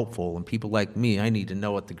is helpful. And people like me, I need to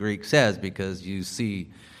know what the Greek says because you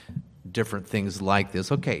see different things like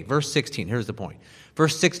this. Okay, verse 16, here's the point.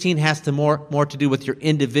 Verse 16 has more to do with your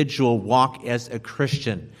individual walk as a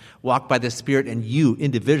Christian. Walk by the Spirit, and you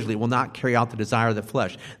individually will not carry out the desire of the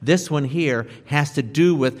flesh. This one here has to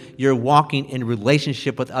do with your walking in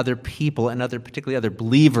relationship with other people and particularly other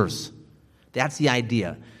believers. That's the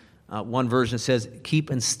idea. One version says,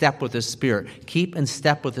 keep in step with the Spirit. Keep in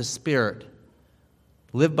step with the Spirit.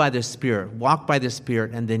 Live by the Spirit, walk by the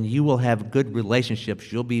Spirit, and then you will have good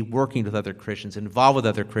relationships. You'll be working with other Christians, involved with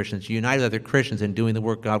other Christians, unite with other Christians in doing the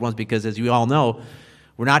work God wants, because as you all know,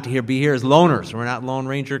 we're not to be here as loners. We're not Lone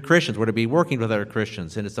Ranger Christians. We're to be working with other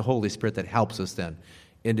Christians, and it's the Holy Spirit that helps us then,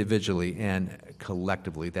 individually and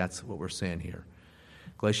collectively. That's what we're saying here.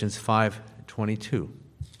 Galatians 5:22.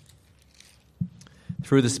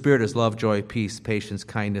 Through the Spirit is love, joy, peace, patience,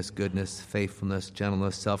 kindness, goodness, faithfulness,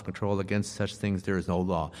 gentleness, self-control. Against such things there is no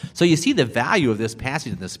law. So you see the value of this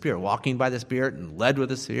passage in the Spirit, walking by the Spirit and led with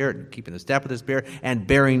the Spirit and keeping the step with the Spirit and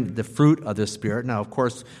bearing the fruit of the Spirit. Now, of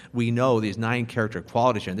course, we know these 9 character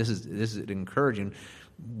qualities here, and this is an encouraging,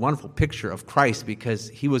 wonderful picture of Christ, because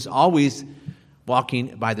he was always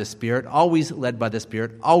walking by the Spirit, always led by the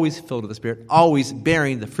Spirit, always filled with the Spirit, always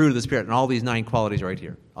bearing the fruit of the Spirit, and all these 9 qualities right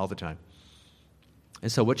here, all the time.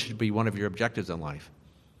 And so what should be one of your objectives in life?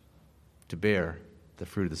 To bear the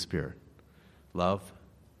fruit of the Spirit. Love,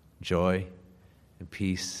 joy, and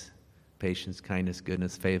peace, patience, kindness,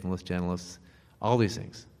 goodness, faithfulness, gentleness, all these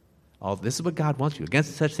things. This is what God wants you.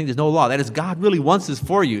 Against such things, there's no law. That is, God really wants this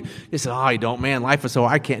for you. You say, I don't, man, life is so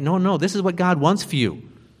hard, I can't. No, this is what God wants for you.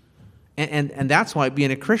 And that's why being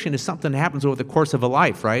a Christian is something that happens over the course of a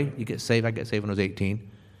life, right? You get saved. I got saved when I was 18.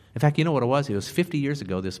 In fact, you know what it was? It was 50 years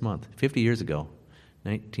ago this month. 50 years ago,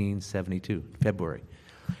 1972, February.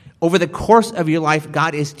 Over the course of your life,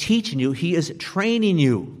 God is teaching you. He is training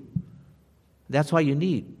you. That's why you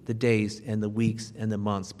need the days and the weeks and the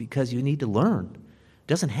months, because you need to learn. It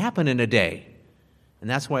doesn't happen in a day. And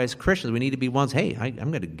that's why as Christians, we need to be ones, hey, I'm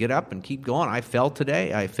going to get up and keep going. I fell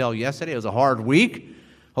today. I fell yesterday. It was a hard week.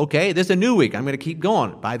 Okay, this is a new week. I'm going to keep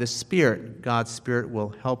going. By the Spirit, God's Spirit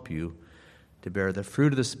will help you to bear the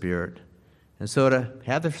fruit of the Spirit. And so to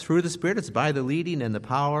have the fruit of the Spirit, it's by the leading and the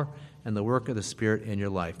power and the work of the Spirit in your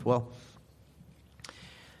life. Well,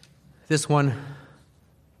 this one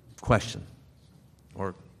question,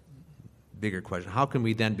 or bigger question, how can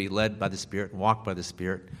we then be led by the Spirit and walk by the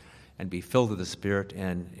Spirit and be filled with the Spirit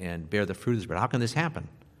and bear the fruit of the Spirit? How can this happen?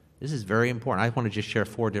 This is very important. I want to just share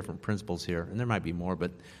 4 different principles here, and there might be more,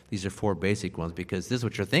 but these are 4 basic ones, because this is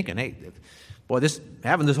what you're thinking. Hey, boy,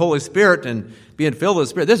 having this Holy Spirit and being filled with the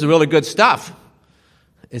Spirit, this is really good stuff.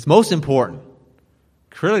 It's most important,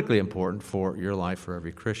 critically important for your life, for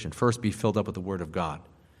every Christian. First, be filled up with the Word of God.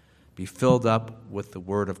 Be filled up with the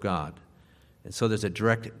Word of God. And so there's a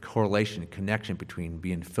direct correlation, connection between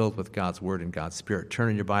being filled with God's Word and God's Spirit.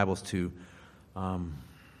 Turn in your Bibles to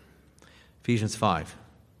Ephesians 5.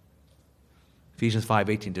 Ephesians 5,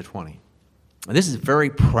 18 to 20. And this is very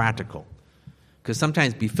practical, because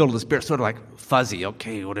sometimes be filled with the Spirit, sort of like fuzzy.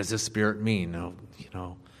 Okay, what does this Spirit mean? Not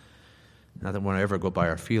that we want to ever go by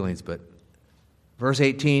our feelings, but verse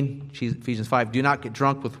 18, Ephesians 5, do not get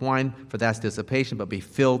drunk with wine, for that's dissipation, but be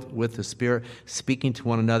filled with the Spirit, speaking to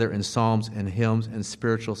one another in psalms and hymns and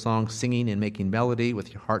spiritual songs, singing and making melody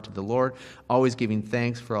with your heart to the Lord, always giving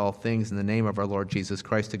thanks for all things in the name of our Lord Jesus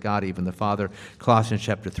Christ to God, even the Father. Colossians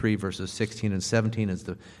chapter 3, verses 16 and 17 is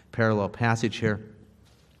the parallel passage here,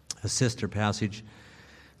 a sister passage.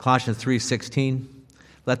 Colossians 3:16.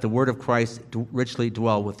 Let the word of Christ richly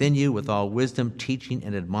dwell within you with all wisdom, teaching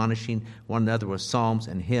and admonishing one another with psalms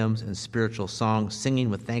and hymns and spiritual songs,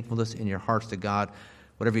 singing with thankfulness in your hearts to God.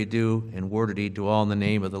 Whatever you do in word or deed, do all in the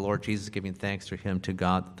name of the Lord Jesus, giving thanks to him, to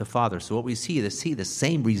God the Father. So what we see is the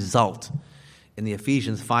same result in the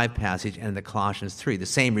Ephesians 5 passage and the Colossians 3, the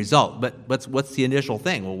same result. But what's the initial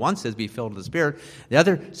thing? Well, one says be filled with the Spirit. The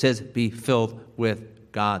other says be filled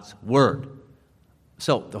with God's Word.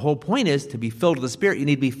 So the whole point is, to be filled with the Spirit, you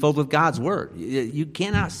need to be filled with God's Word. You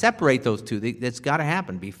cannot separate those two. That's got to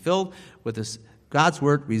happen. Be filled with this. God's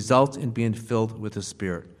Word results in being filled with the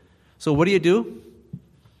Spirit. So what do?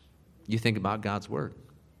 You think about God's Word.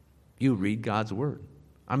 You read God's Word.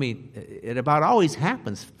 I mean, it about always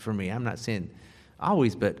happens for me. I'm not saying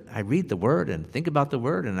always, but I read the Word and think about the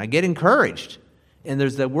Word, and I get encouraged. And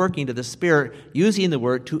there's the working of the Spirit using the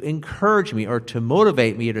Word to encourage me or to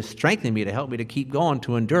motivate me or to strengthen me, to help me to keep going,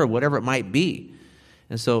 to endure, whatever it might be.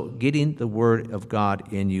 And so getting the Word of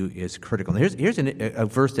God in you is critical. And here's a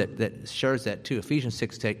verse that shares that too, Ephesians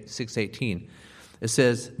 6:18. It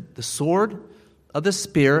says, the sword of the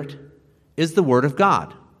Spirit is the Word of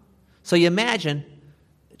God. So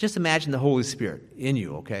just imagine the Holy Spirit in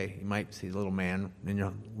you, okay? You might see a little man,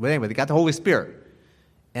 but anyway, they got the Holy Spirit.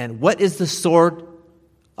 And what is the sword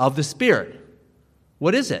of the Spirit?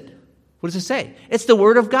 What is it? What does it say? It's the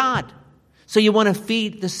Word of God. So you want to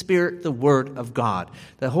feed the Spirit the Word of God.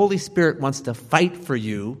 The Holy Spirit wants to fight for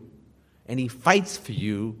you, and He fights for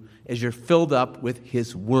you as you're filled up with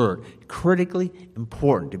His Word. Critically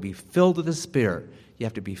important to be filled with the Spirit. You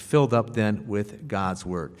have to be filled up then with God's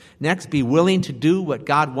Word. Next, be willing to do what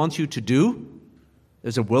God wants you to do.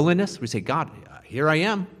 There's a willingness. We say, God, here I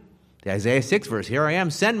am. The Isaiah 6 verse, here I am,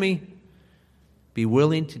 send me. Be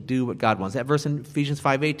willing to do what God wants. That verse in Ephesians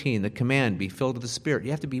 5:18, the command, be filled with the Spirit.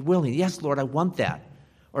 You have to be willing. Yes, Lord, I want that.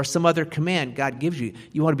 Or some other command God gives you.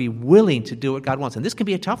 You want to be willing to do what God wants. And this can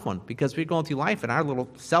be a tough one, because we're going through life and our little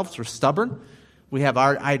selves are stubborn. We have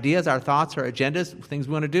our ideas, our thoughts, our agendas, things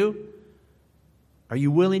we want to do. Are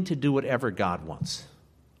you willing to do whatever God wants?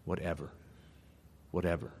 Whatever.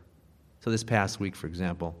 So this past week, for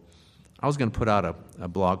example, I was going to put out a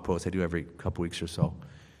blog post I do every couple weeks or so.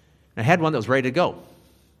 And I had one that was ready to go.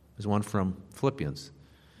 It was one from Philippians.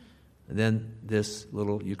 And then this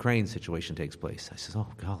little Ukraine situation takes place. I said, oh,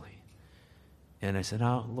 golly. And I said,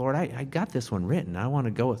 oh, Lord, I got this one written. I want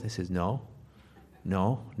to go with it. He says, no.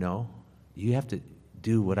 You have to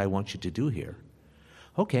do what I want you to do here.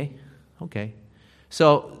 Okay.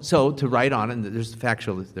 So to write on it, and there's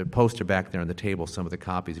the poster back there on the table, some of the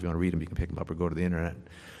copies. If you want to read them, you can pick them up or go to the internet.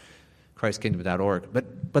 ChristKingdom.org.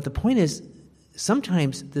 But the point is,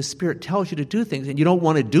 sometimes the Spirit tells you to do things and you don't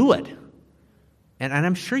want to do it. And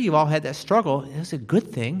I'm sure you've all had that struggle. It's a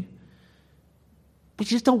good thing, but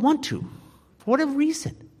you just don't want to, for whatever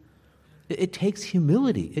reason. It takes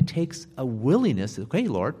humility. It takes a willingness. Okay,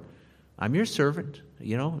 Lord, I'm your servant.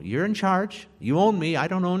 You're in charge. You own me. I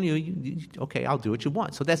don't own you. Okay, I'll do what you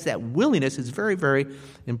want. So that willingness is very, very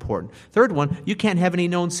important. Third one, you can't have any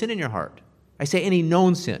known sin in your heart. I say any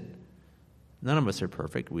known sin. None of us are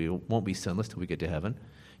perfect. We won't be sinless till we get to heaven.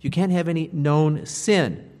 You can't have any known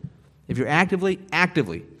sin. If you're actively,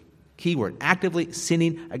 keyword, actively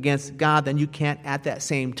sinning against God, then you can't at that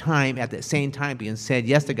same time being said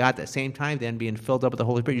yes to God, at that same time then being filled up with the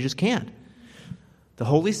Holy Spirit. You just can't. The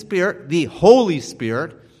Holy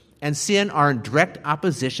Spirit, and sin are in direct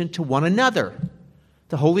opposition to one another.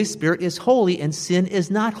 The Holy Spirit is holy and sin is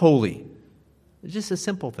not holy. It's just a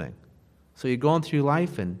simple thing. So you're going through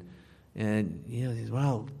life and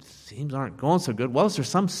things aren't going so good. Well, is there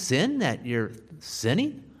some sin that you're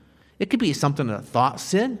sinning? It could be something, a thought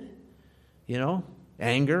sin,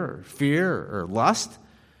 anger or fear or lust,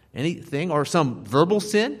 anything, or some verbal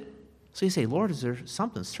sin. So you say, Lord, is there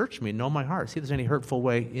something? Search me, know my heart. See if there's any hurtful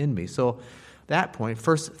way in me. So that point,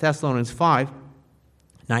 1 Thessalonians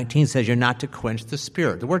 5:19 says you're not to quench the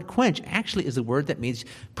Spirit. The word quench actually is a word that means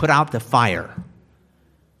put out the fire.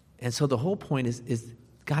 And so the whole point is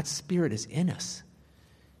God's Spirit is in us.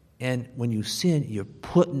 And when you sin, you're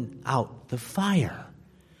putting out the fire.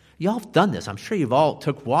 Y'all have done this. I'm sure you've all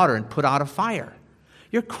took water and put out a fire.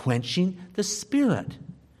 You're quenching the Spirit.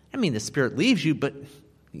 I mean, the Spirit leaves you, but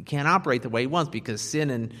you can't operate the way he wants because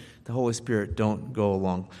sin and the Holy Spirit don't go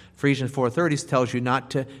along. Ephesians 4:30 tells you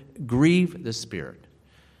not to grieve the Spirit.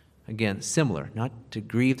 Again, similar, not to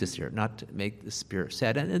grieve the Spirit, not to make the Spirit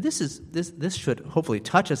sad. And this should hopefully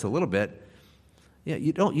touch us a little bit.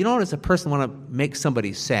 You don't as a person want to make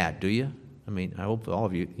somebody sad, do you? I mean, I hope all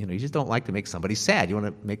of you, you just don't like to make somebody sad. You want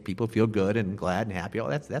to make people feel good and glad and happy. Oh,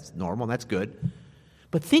 that's normal, that's good.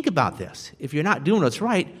 But think about this. If you're not doing what's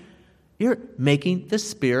right, you're making the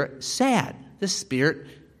Spirit sad. The Spirit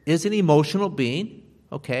is an emotional being,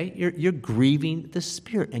 okay? You're grieving the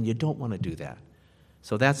Spirit, and you don't want to do that.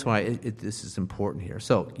 So that's why this is important here.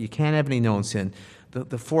 So you can't have any known sin.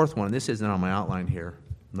 The fourth one, this isn't on my outline here,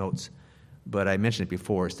 notes, but I mentioned it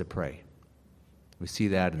before, is to pray. We see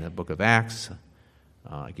that in the book of Acts.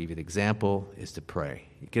 I gave you the example, is to pray.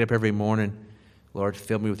 You get up every morning, Lord,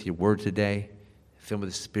 fill me with your word today. Fill me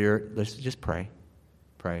with the Spirit. Let's just pray.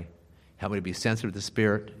 Pray. Help me to be sensitive to the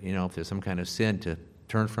Spirit, if there's some kind of sin, to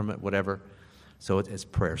turn from it, whatever. So it's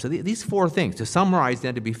prayer. So these four things, to summarize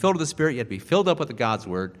then, to be filled with the Spirit, you have to be filled up with God's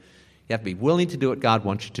Word. You have to be willing to do what God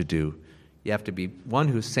wants you to do. You have to be one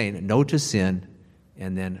who's saying no to sin.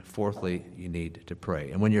 And then fourthly, you need to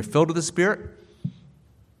pray. And when you're filled with the Spirit,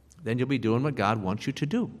 then you'll be doing what God wants you to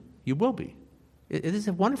do. You will be. It is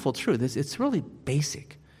a wonderful truth. It's really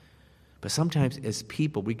basic. But sometimes as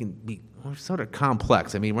people, we're sort of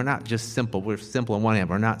complex. I mean, we're not just simple. We're simple on one hand,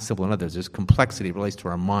 we're not simple on others. There's complexity that relates to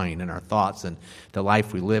our mind and our thoughts and the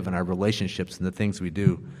life we live and our relationships and the things we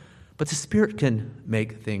do. But the Spirit can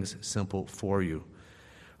make things simple for you.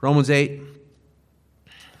 Romans 8.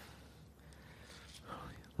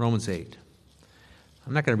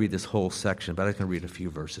 I'm not going to read this whole section, but I'm going to read a few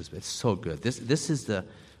verses. It's so good. This is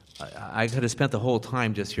I could have spent the whole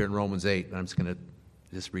time just here in Romans 8, but I'm just going to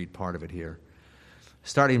just read part of it here.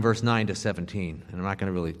 Starting verse 9 to 17, and I'm not going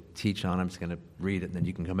to really teach on it. I'm just going to read it, and then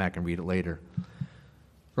you can come back and read it later.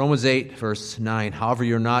 Romans 8, verse 9, however,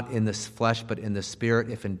 you're not in this flesh, but in the Spirit,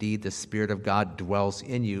 if indeed the Spirit of God dwells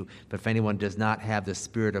in you. But if anyone does not have the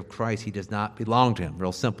Spirit of Christ, he does not belong to him.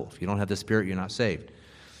 Real simple. If you don't have the Spirit, you're not saved.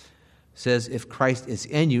 Says, if Christ is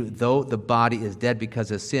in you, though the body is dead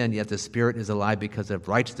because of sin, yet the Spirit is alive because of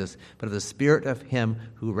righteousness. But if the Spirit of him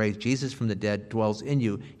who raised Jesus from the dead dwells in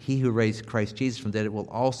you, he who raised Christ Jesus from the dead will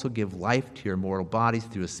also give life to your mortal bodies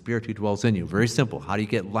through the Spirit who dwells in you. Very simple. How do you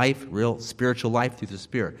get life, real spiritual life? Through the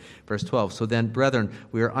Spirit. Verse 12, so then, brethren,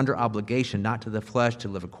 we are under obligation, not to the flesh, to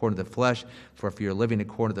live according to the flesh. For if you're living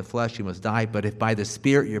according to the flesh, you must die. But if by the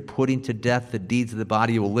Spirit you're putting to death the deeds of the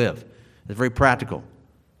body, you will live. It's very practical.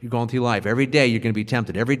 You're going through life. Every day you're going to be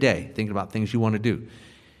tempted. Every day thinking about things you want to do.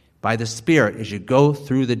 By the Spirit, as you go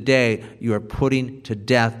through the day, you are putting to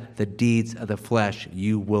death the deeds of the flesh.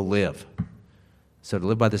 You will live. So to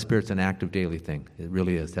live by the Spirit is an active daily thing. It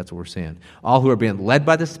really is. That's what we're saying. All who are being led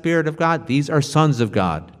by the Spirit of God, these are sons of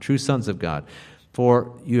God, true sons of God.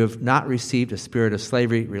 For you have not received a spirit of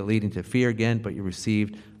slavery leading to fear again, but you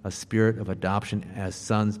received a spirit of adoption as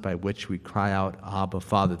sons by which we cry out, Abba,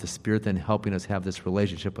 Father. The Spirit then helping us have this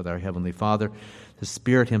relationship with our Heavenly Father. The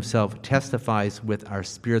Spirit himself testifies with our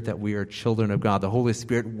spirit that we are children of God. The Holy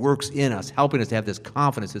Spirit works in us, helping us to have this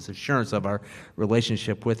confidence, this assurance of our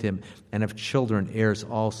relationship with him. And of children, heirs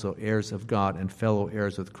also, heirs of God and fellow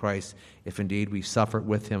heirs with Christ, if indeed we suffer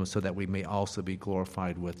with him, so that we may also be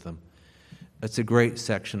glorified with them. It's a great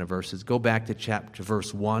section of verses. Go back to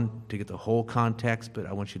verse 1 to get the whole context, but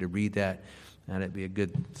I want you to read that, and it'd be a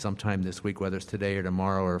good sometime this week, whether it's today or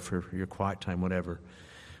tomorrow or for your quiet time, whatever.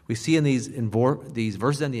 We see in these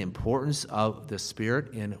verses and the importance of the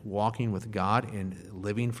Spirit in walking with God, in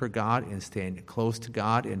living for God, in staying close to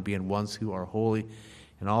God, and being ones who are holy,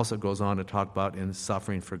 and also goes on to talk about in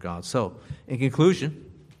suffering for God. So, in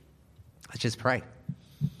conclusion, let's just pray.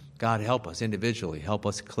 God, help us individually, help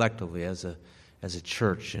us collectively as a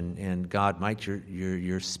church, and God, might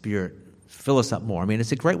your Spirit fill us up more. I mean,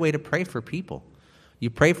 it's a great way to pray for people. You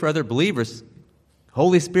pray for other believers.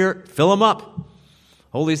 Holy Spirit, fill them up.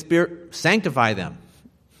 Holy Spirit, sanctify them.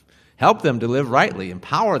 Help them to live rightly.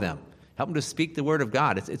 Empower them. Help them to speak the word of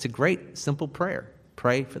God. It's a great, simple prayer.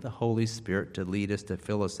 Pray for the Holy Spirit to lead us, to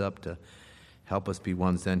fill us up, to help us be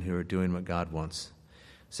ones then who are doing what God wants.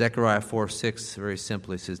 Zechariah 4:6 very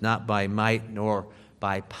simply says, not by might nor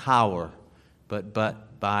by power, but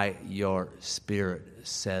by your Spirit,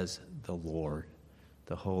 says the Lord,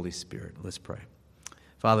 the Holy Spirit. Let's pray.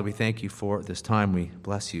 Father, we thank you for this time. We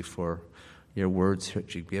bless you for your words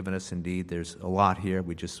that you've given us. Indeed, there's a lot here.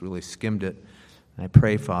 We just really skimmed it. And I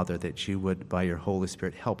pray, Father, that you would, by your Holy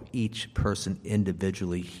Spirit, help each person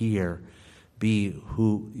individually here be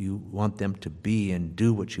who you want them to be and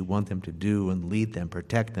do what you want them to do and lead them,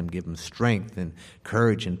 protect them, give them strength and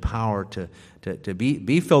courage and power to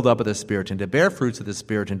be filled up with the Spirit and to bear fruits of the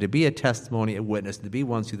Spirit and to be a testimony, a witness, and to be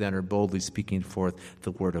ones who then are boldly speaking forth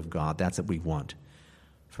the Word of God. That's what we want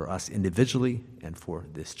for us individually and for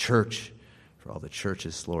this church, for all the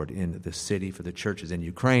churches, Lord, in the city, for the churches in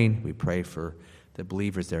Ukraine. We pray for the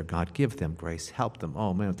believers there. God, give them grace. Help them.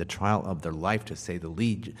 Oh, man, with the trial of their life, to say the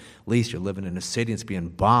least. You're living in a city that's being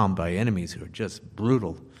bombed by enemies who are just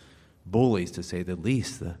brutal bullies, to say the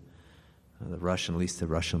least. The Russian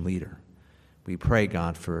leader. We pray,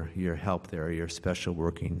 God, for your help there, your special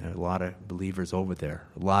working. There are a lot of believers over there.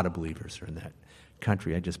 A lot of believers are in that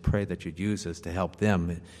country. I just pray that you'd use us to help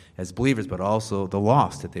them as believers, but also the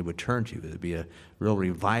lost, that they would turn to you. There'd be a real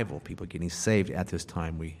revival, people getting saved at this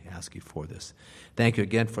time. We ask you for this. Thank you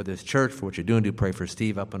again for this church, for what you're doing. Do pray for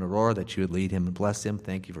Steve up in Aurora, that you would lead him and bless him.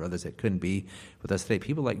 Thank you for others that couldn't be with us today.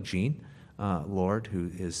 People like Gene, Lord,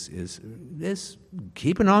 who is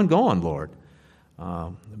keeping on going, Lord,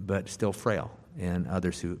 but still frail, and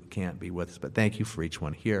others who can't be with us. But thank you for each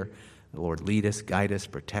one here. Lord, lead us, guide us,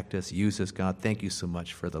 protect us, use us, God. Thank you so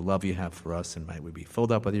much for the love you have for us, and might we be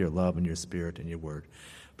filled up with your love and your Spirit and your word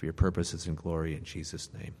for your purposes and glory. In Jesus'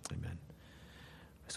 name, amen.